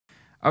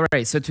All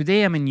right, so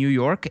today I'm in New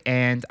York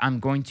and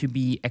I'm going to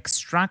be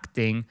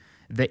extracting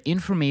the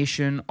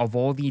information of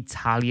all the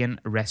Italian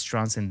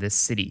restaurants in this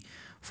city.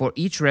 For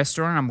each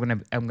restaurant,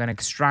 I'm gonna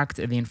extract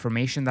the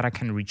information that I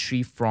can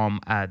retrieve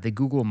from the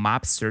Google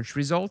Maps search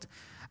result.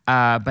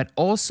 But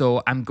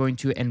also, I'm going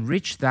to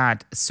enrich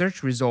that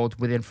search result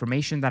with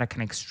information that I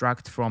can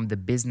extract from the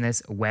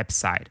business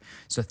website.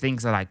 So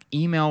things like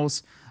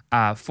emails,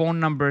 phone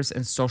numbers,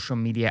 and social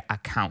media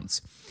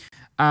accounts.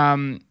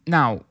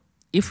 Now,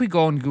 if we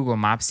go on Google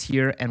Maps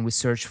here and we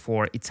search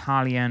for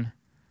Italian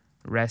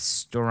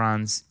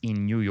restaurants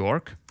in New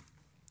York,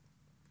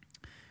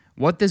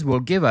 what this will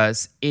give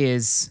us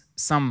is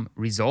some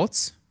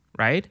results,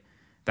 right,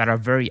 that are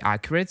very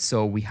accurate.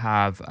 So we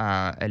have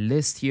a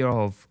list here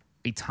of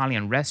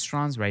Italian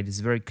restaurants, right?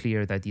 It's very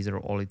clear that these are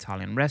all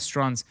Italian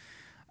restaurants.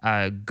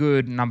 A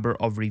good number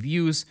of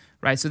reviews,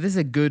 right? So this is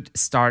a good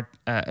start,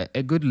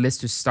 a good list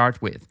to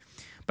start with.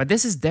 But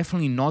this is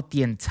definitely not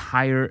the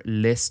entire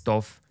list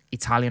of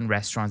Italian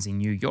restaurants in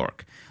New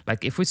York.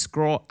 Like if we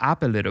scroll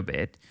up a little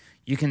bit,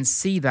 you can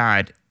see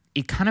that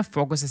it kind of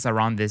focuses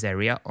around this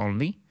area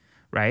only,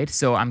 right?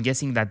 So I'm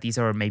guessing that these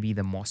are maybe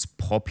the most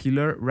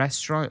popular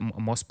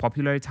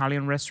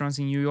Italian restaurants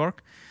in New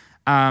York.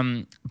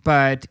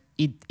 But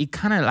it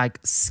kind of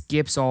like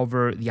skips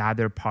over the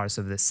other parts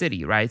of the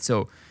city, right?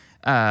 So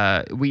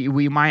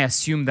we might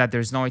assume that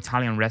there's no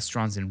Italian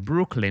restaurants in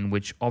Brooklyn,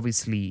 which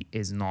obviously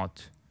is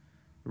not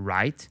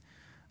right.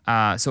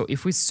 So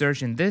if we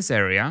search in this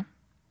area,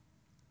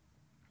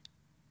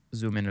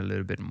 zoom in a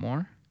little bit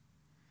more,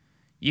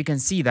 you can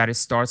see that it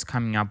starts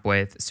coming up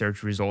with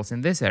search results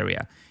in this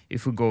area.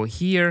 If we go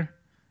here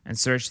and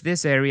search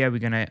this area,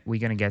 we're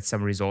gonna get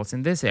some results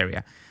in this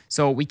area.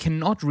 So we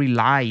cannot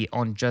rely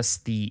on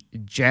just the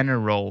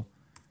general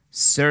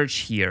search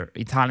here,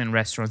 Italian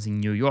restaurants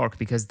in New York,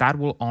 because that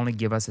will only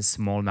give us a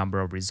small number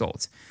of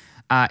results.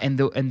 And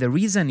the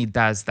reason it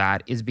does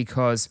that is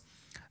because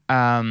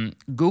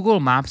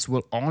Google Maps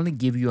will only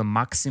give you a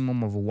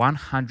maximum of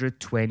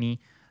 120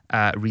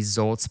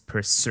 results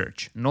per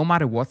search. No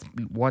matter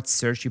what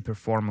search you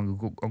perform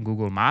on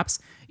Google Maps,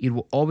 it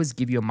will always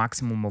give you a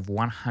maximum of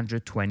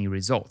 120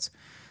 results.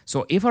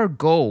 So if our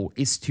goal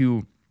is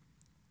to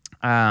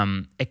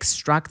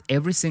extract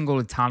every single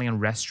Italian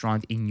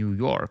restaurant in New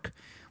York,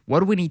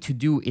 what we need to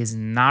do is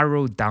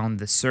narrow down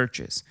the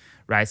searches,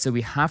 right? So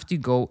we have to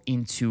go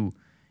into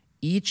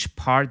each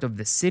part of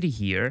the city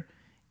here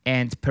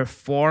and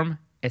perform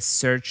a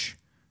search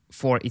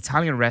for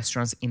Italian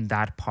restaurants in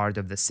that part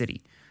of the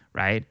city,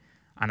 right?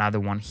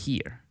 Another one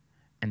here,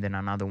 and then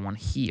another one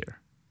here,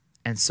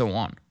 and so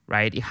on,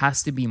 right? It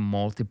has to be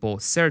multiple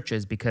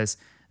searches because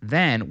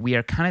then we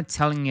are kind of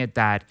telling it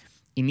that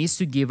it needs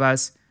to give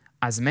us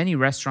as many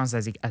restaurants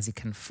as it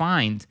can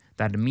find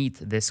that meet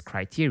this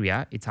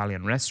criteria,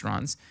 Italian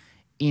restaurants,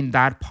 in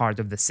that part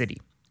of the city,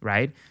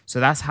 right? So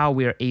that's how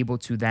we are able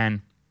to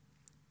then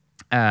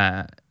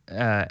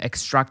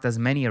extract as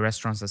many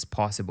restaurants as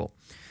possible.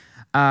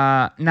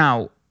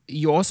 Now,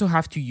 you also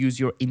have to use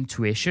your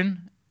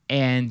intuition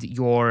and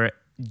your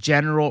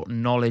general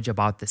knowledge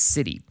about the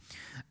city.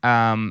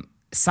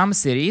 Some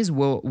cities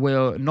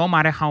will, no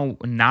matter how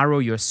narrow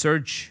your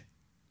search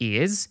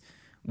is,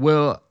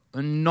 will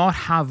not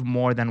have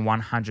more than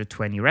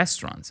 120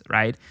 restaurants,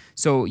 right?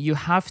 So you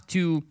have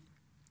to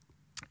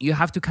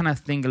kind of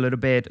think a little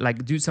bit,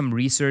 like do some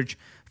research,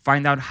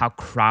 find out how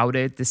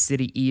crowded the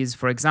city is.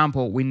 For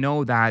example, we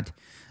know that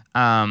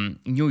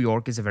New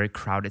York is a very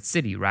crowded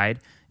city, right?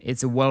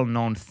 It's a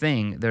well-known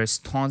thing. There's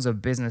tons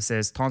of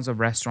businesses, tons of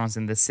restaurants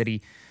in the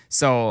city.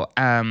 So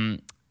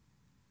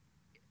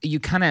you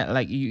kind of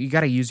like, you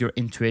got to use your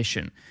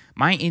intuition.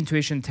 My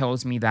intuition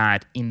tells me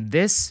that in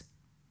this,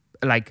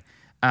 like,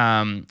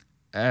 in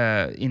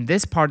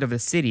this part of the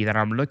city that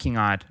I'm looking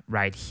at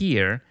right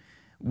here,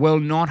 will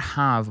not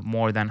have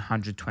more than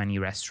 120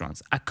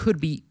 restaurants. I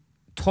could be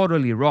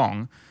totally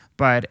wrong,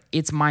 but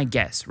it's my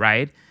guess,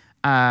 right?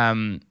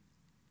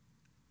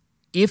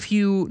 If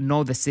you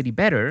know the city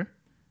better,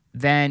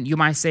 then you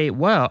might say,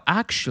 well,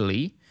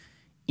 actually,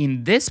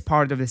 in this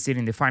part of the city,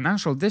 in the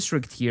financial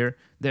district here,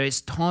 there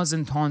is tons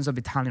and tons of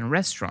Italian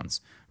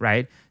restaurants,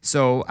 right?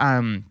 So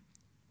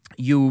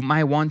you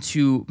might want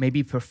to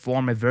maybe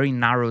perform a very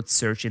narrowed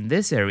search in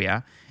this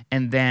area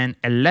and then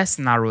a less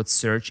narrowed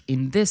search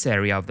in this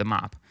area of the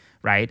map,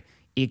 right?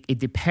 It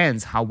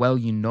depends how well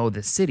you know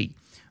the city,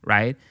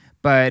 right?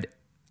 But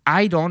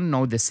I don't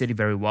know the city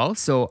very well,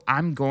 so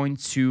I'm going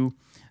to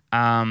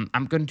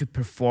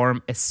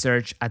perform a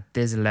search at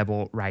this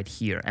level right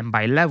here. And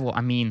by level,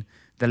 I mean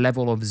the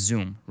level of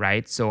zoom,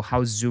 right? So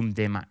how zoomed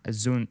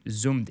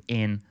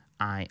in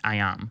I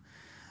am.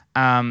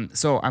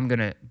 So I'm going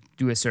to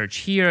do a search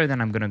here,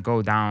 then I'm going to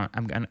go down.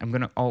 I'm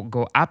going to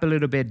go up a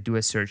little bit, do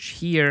a search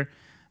here,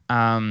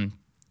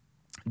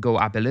 go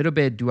up a little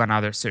bit, do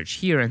another search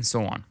here, and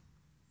so on.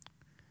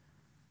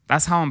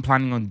 That's how I'm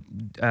planning on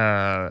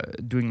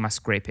doing my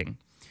scraping.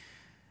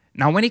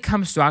 Now, when it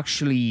comes to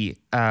actually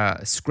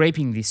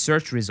scraping the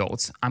search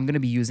results, I'm going to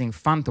be using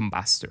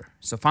PhantomBuster.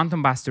 So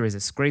PhantomBuster is a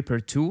scraper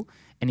tool,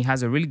 and it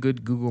has a really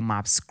good Google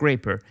Maps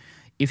scraper.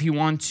 If you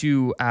want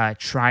to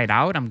try it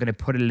out, I'm going to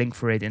put a link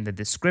for it in the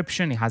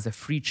description. It has a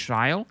free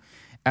trial.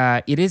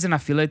 It is an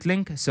affiliate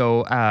link,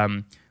 so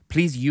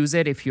please use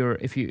it if you're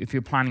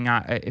planning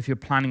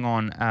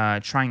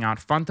on trying out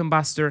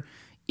PhantomBuster.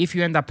 If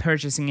you end up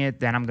purchasing it,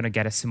 then I'm going to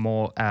get a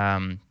small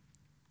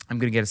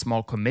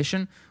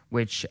commission,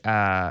 which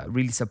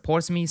really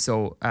supports me.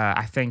 So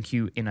I thank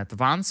you in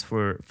advance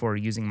for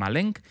using my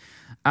link.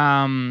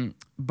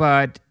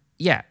 But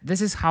yeah,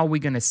 this is how we're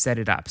going to set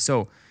it up.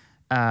 So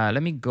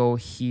let me go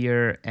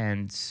here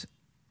and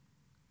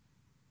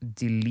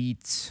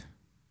delete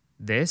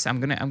this. I'm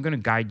gonna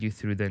guide you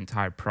through the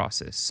entire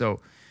process. So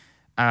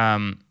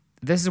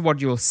this is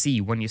what you'll see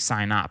when you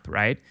sign up,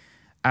 right?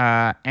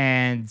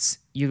 And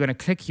you're gonna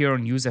click here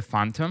on Use a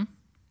Phantom,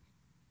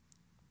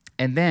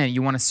 and then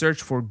you want to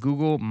search for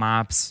Google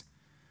Maps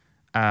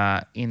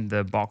in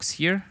the box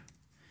here,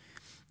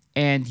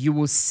 and you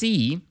will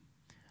see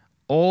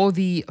all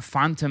the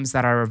phantoms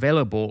that are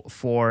available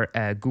for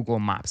Google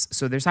Maps.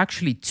 So there's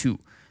actually two.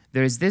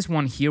 There's this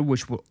one here,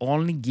 which will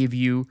only give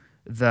you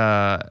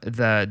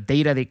the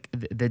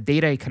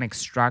data it can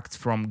extract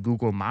from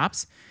Google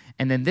Maps,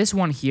 and then this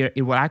one here,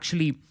 it will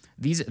actually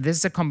this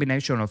is a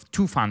combination of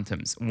two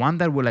phantoms, one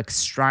that will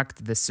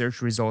extract the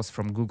search results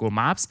from Google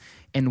Maps,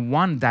 and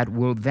one that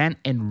will then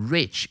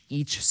enrich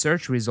each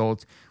search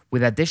result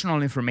with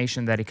additional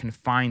information that it can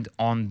find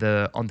on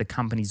the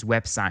company's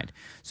website.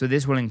 So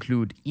this will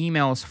include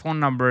emails, phone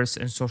numbers,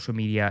 and social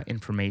media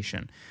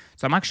information.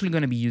 So I'm actually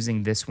going to be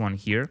using this one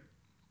here.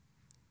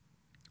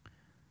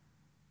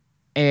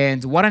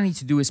 And what I need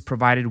to do is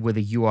provide it with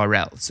a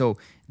URL. So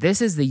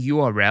this is the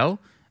URL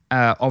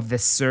of the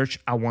search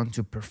I want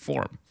to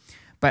perform.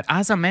 But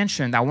as I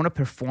mentioned, I want to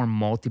perform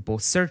multiple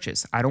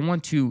searches. I don't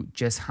want to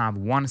just have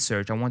one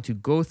search. I want to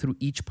go through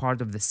each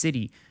part of the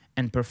city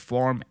and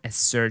perform a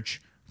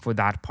search for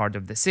that part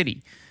of the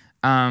city.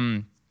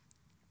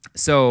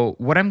 So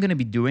what I'm going to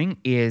be doing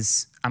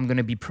is I'm going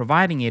to be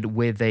providing it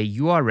with a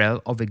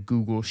URL of a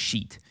Google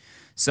Sheet.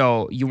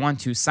 So you want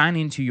to sign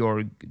into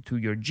your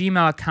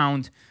Gmail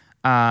account,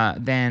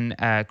 then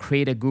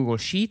create a Google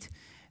Sheet.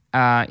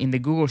 In the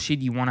Google Sheet,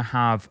 you want to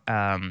have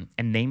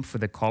a name for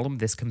the column.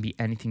 This can be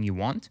anything you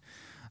want.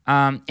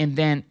 And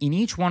then in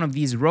each one of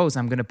these rows,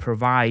 I'm going to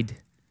provide,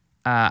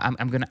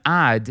 I'm going to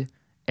add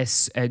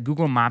a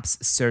Google Maps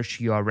search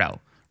URL,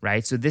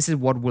 right? So this is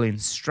what will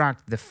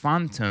instruct the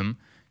Phantom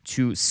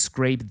to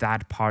scrape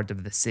that part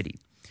of the city.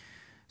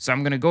 So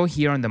I'm going to go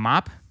here on the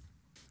map.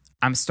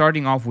 I'm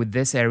starting off with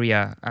this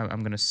area. I'm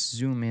going to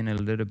zoom in a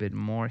little bit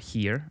more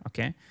here,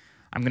 okay?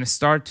 I'm going to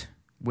start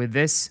with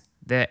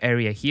the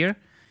area here.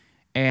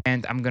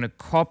 And I'm going to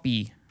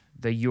copy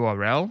the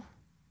URL.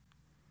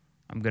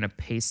 I'm going to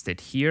paste it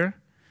here.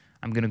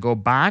 I'm going to go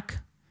back.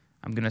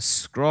 I'm going to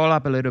scroll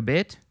up a little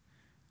bit.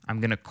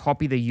 I'm going to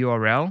copy the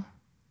URL.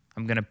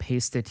 I'm going to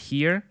paste it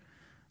here.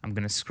 I'm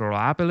going to scroll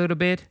up a little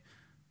bit,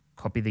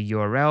 copy the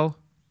URL,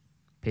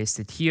 paste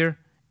it here,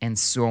 and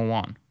so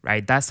on,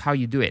 right? That's how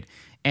you do it.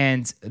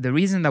 And the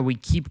reason that we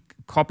keep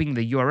copying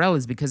the URL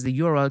is because the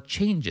URL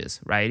changes,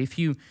 right? If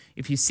you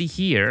see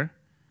here,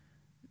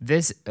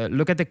 this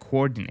look at the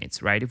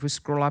coordinates, right? If we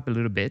scroll up a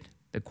little bit,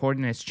 the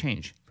coordinates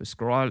change. If we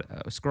scroll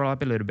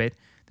up a little bit,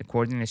 the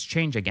coordinates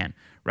change again,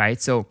 right?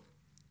 So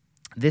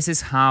this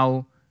is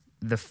how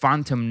the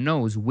Phantom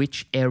knows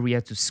which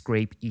area to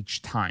scrape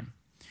each time.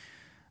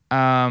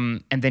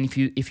 And then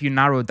if you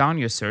narrow down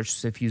your search,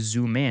 so if you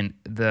zoom in,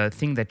 the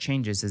thing that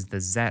changes is the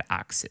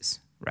Z-axis,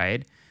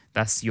 right?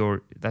 That's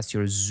your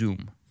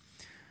zoom.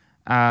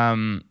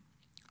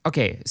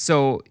 Okay,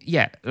 so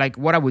yeah, like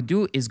what I would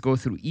do is go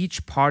through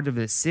each part of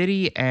the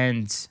city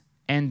and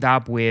end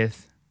up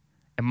with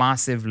a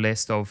massive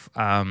list of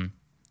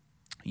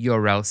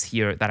URLs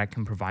here that I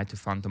can provide to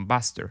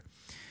PhantomBuster.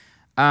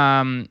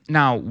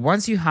 Now,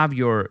 once you have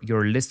your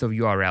list of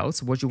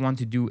URLs, what you want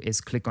to do is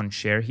click on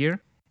Share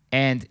here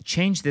and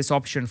change this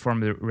option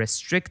from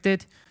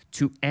restricted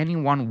to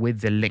anyone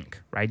with the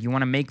link, right? You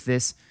want to make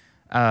this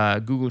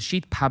Google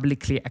Sheet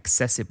publicly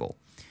accessible.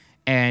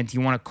 And you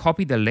want to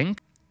copy the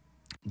link,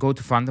 go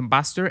to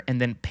PhantomBuster, and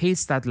then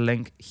paste that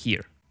link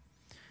here.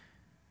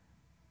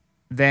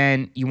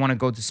 Then you want to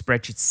go to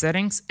Spreadsheet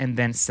Settings and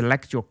then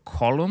select your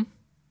column,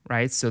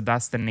 right? So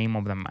that's the name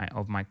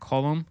of my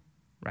column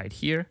right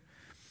here.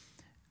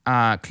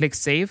 Click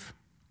Save.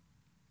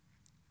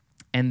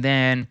 And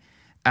then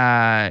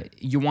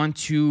you want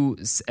to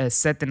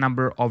set the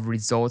number of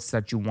results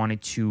that you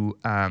wanted to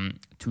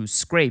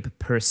scrape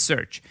per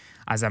search.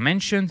 As I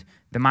mentioned,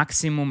 the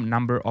maximum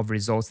number of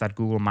results that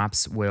Google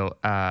Maps will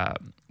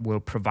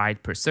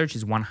provide per search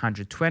is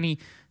 120.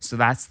 So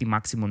that's the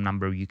maximum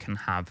number you can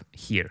have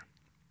here.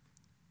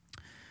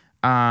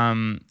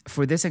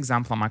 For this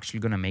example, I'm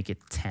actually going to make it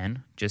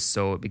 10, just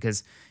so,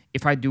 because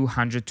if I do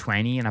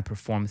 120 and I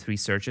perform 3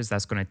 searches,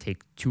 that's going to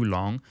take too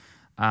long.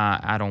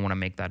 I don't want to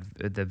make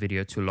the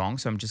video too long,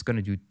 so I'm just going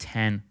to do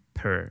 10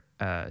 per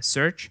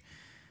search.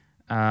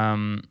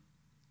 And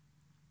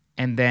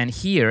then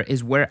here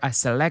is where I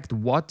select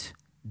what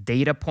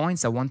data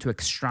points I want to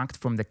extract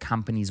from the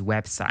company's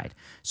website.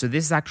 So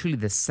this is actually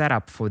the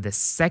setup for the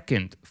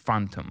second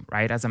Phantom,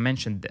 right? As I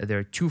mentioned, there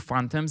are two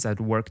Phantoms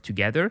that work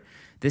together.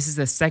 This is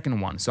the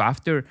second one. So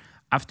after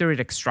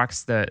it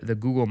extracts the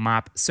Google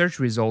Map search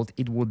result,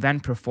 it will then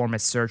perform a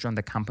search on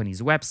the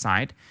company's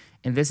website.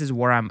 And this is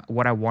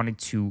what I wanted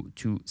to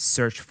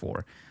search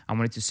for. I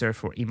wanted to search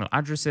for email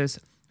addresses,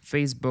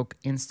 Facebook,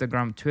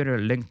 Instagram, Twitter,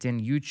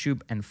 LinkedIn,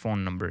 YouTube, and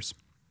phone numbers.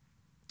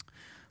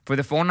 For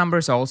the phone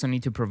numbers, I also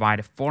need to provide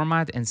a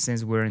format. And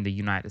since we're in the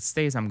United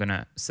States, I'm going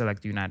to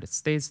select the United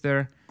States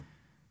there,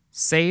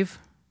 save,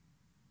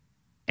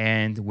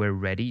 and we're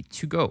ready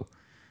to go.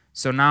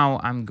 So now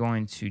I'm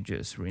going to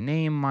just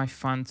rename my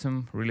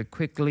Phantom really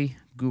quickly.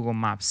 Google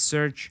Maps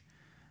search,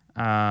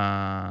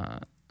 Google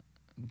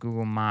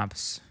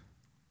Maps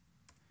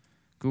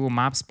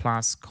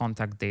plus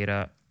contact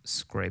data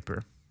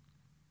scraper.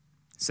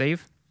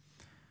 Save.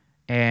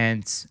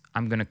 And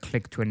I'm going to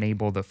click to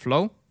enable the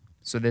flow.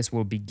 So this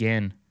will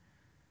begin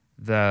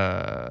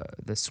the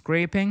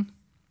scraping.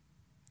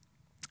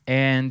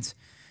 And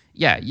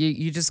yeah,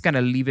 you just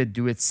gotta leave it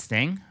do its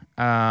thing.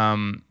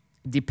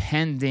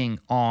 Depending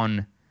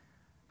on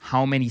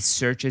how many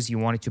searches you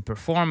want it to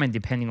perform and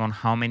depending on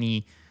how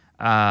many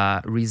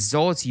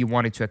results you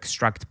want it to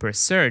extract per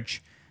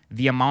search,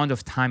 the amount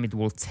of time it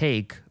will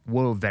take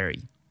will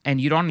vary. And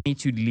you don't need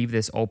to leave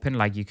this open,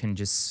 like you can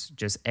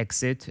just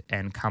exit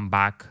and come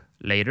back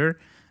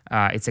later.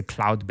 It's a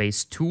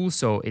cloud-based tool,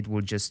 so it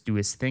will just do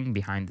its thing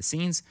behind the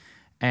scenes.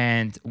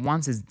 And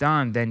once it's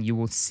done, then you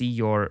will see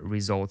your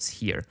results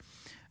here.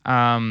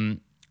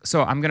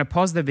 So I'm going to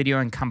pause the video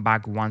and come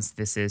back once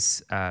this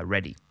is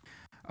ready.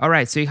 All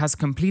right, so it has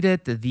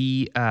completed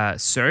the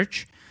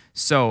search.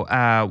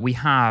 So we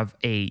have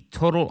a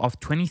total of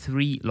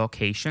 23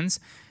 locations.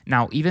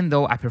 Now, even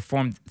though I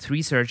performed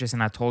 3 searches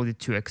and I told it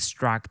to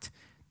extract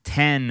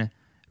 10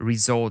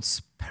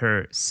 results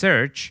per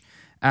search,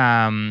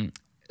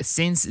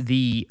 since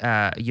the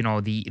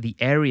the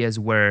areas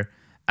were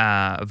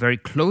very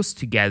close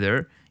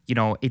together,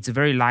 it's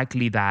very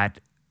likely that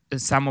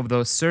some of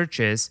those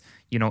searches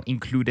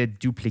included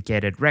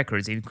duplicated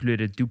records,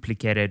 included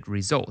duplicated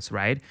results,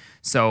 right?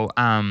 So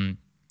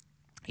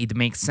it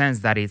makes sense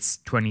that it's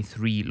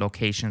 23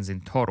 locations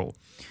in total.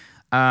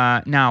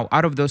 Now,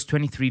 out of those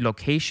 23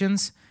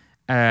 locations,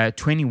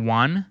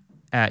 21,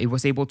 it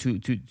was able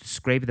to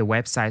scrape the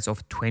websites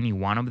of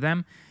 21 of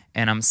them.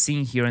 And I'm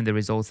seeing here in the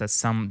results that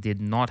some did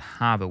not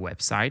have a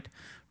website,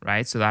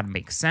 right? So that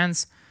makes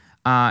sense.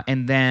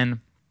 And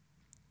then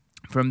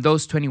from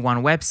those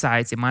 21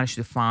 websites, it managed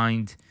to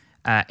find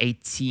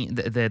 18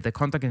 the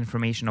contact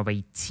information of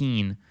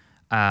 18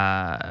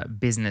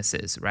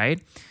 businesses,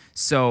 right?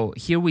 So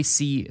here we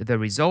see the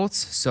results.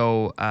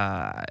 So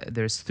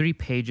there's 3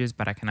 pages,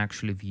 but I can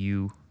actually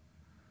view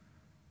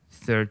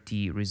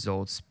 30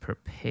 results per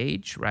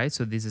page, right?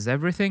 So this is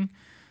everything.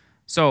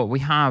 So we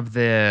have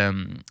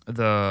the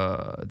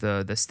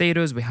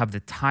status, we have the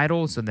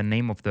title, so the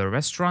name of the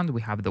restaurant,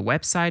 we have the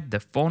website, the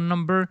phone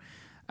number,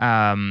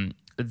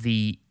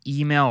 the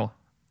email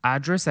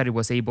address that it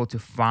was able to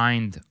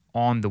find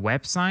on the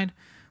website.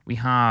 We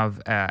have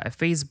a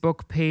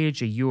Facebook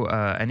page,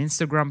 an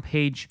Instagram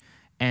page,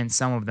 and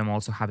some of them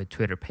also have a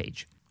Twitter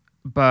page.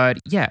 But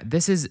yeah,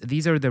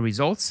 these are the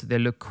results. They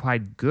look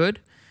quite good.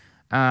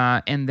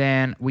 And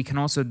then we can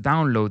also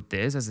download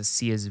this as a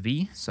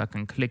CSV. So I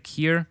can click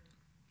here.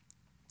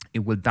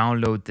 It will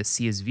download the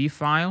CSV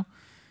file.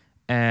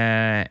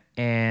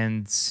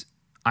 And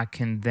I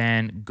can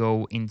then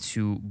go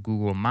into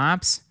Google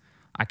Maps.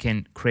 I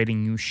can create a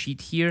new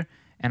sheet here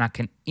and I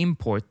can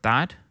import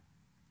that.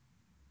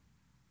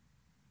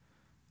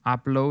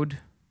 Upload.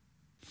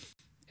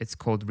 It's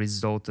called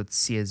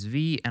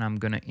result.csv and I'm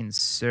going to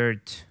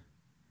insert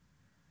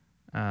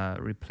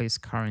replace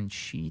current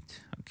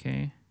sheet.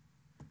 Okay.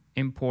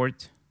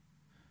 Import.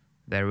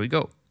 There we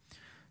go.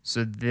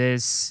 So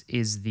this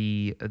is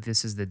the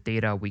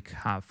data we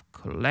have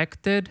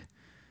collected.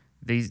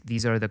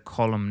 These are the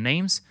column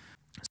names.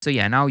 So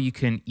yeah, now you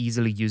can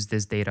easily use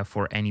this data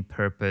for any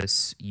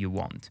purpose you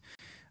want.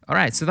 All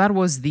right, so that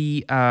was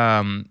the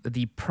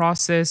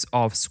process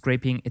of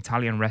scraping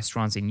Italian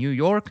restaurants in New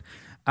York.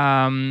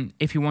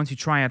 If you want to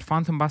try out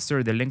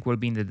PhantomBuster, the link will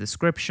be in the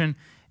description.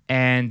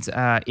 And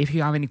if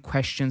you have any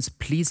questions,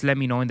 please let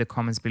me know in the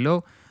comments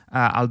below.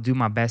 I'll do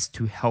my best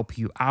to help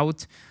you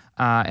out.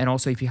 And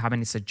also, if you have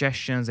any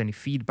suggestions, any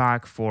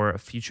feedback for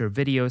future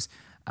videos,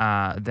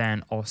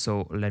 then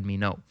also let me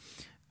know.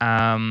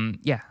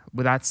 Yeah,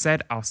 with that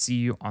said, I'll see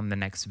you on the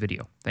next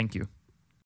video. Thank you.